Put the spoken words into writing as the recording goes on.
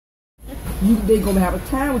They gonna have a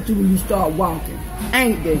time with you when you start walking,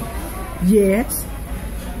 ain't they? Yes.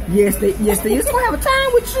 Yes, they is gonna have a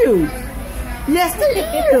time with you. Yes, they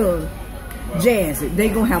is. Jazzy, they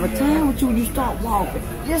gonna have a time with you when you start walking.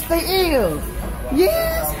 Yes, they is.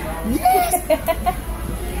 Yes. Yes.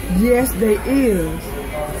 Yes, they is.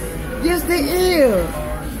 Yes, they is.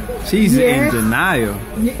 She's in denial.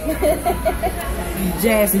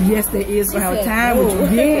 Jazzy, yes, they is gonna have a time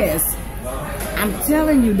with you. Yes. I'm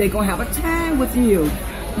telling you, they gonna have a time with you.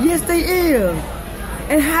 Yes, they is.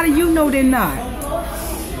 And how do you know they're not?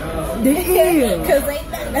 They is. Because they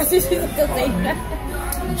not. That's what she said, because they not.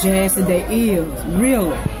 Jazzy, they is.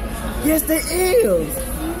 Really? Yes, they is.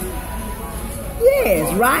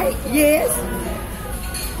 Yes, right? Yes.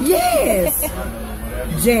 Yes.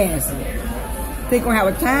 Jazzy, they gonna have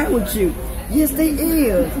a time with you. Yes, they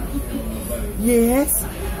is. Yes.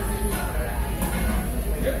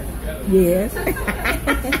 Yes.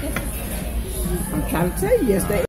 I'm trying to tell you, yes, they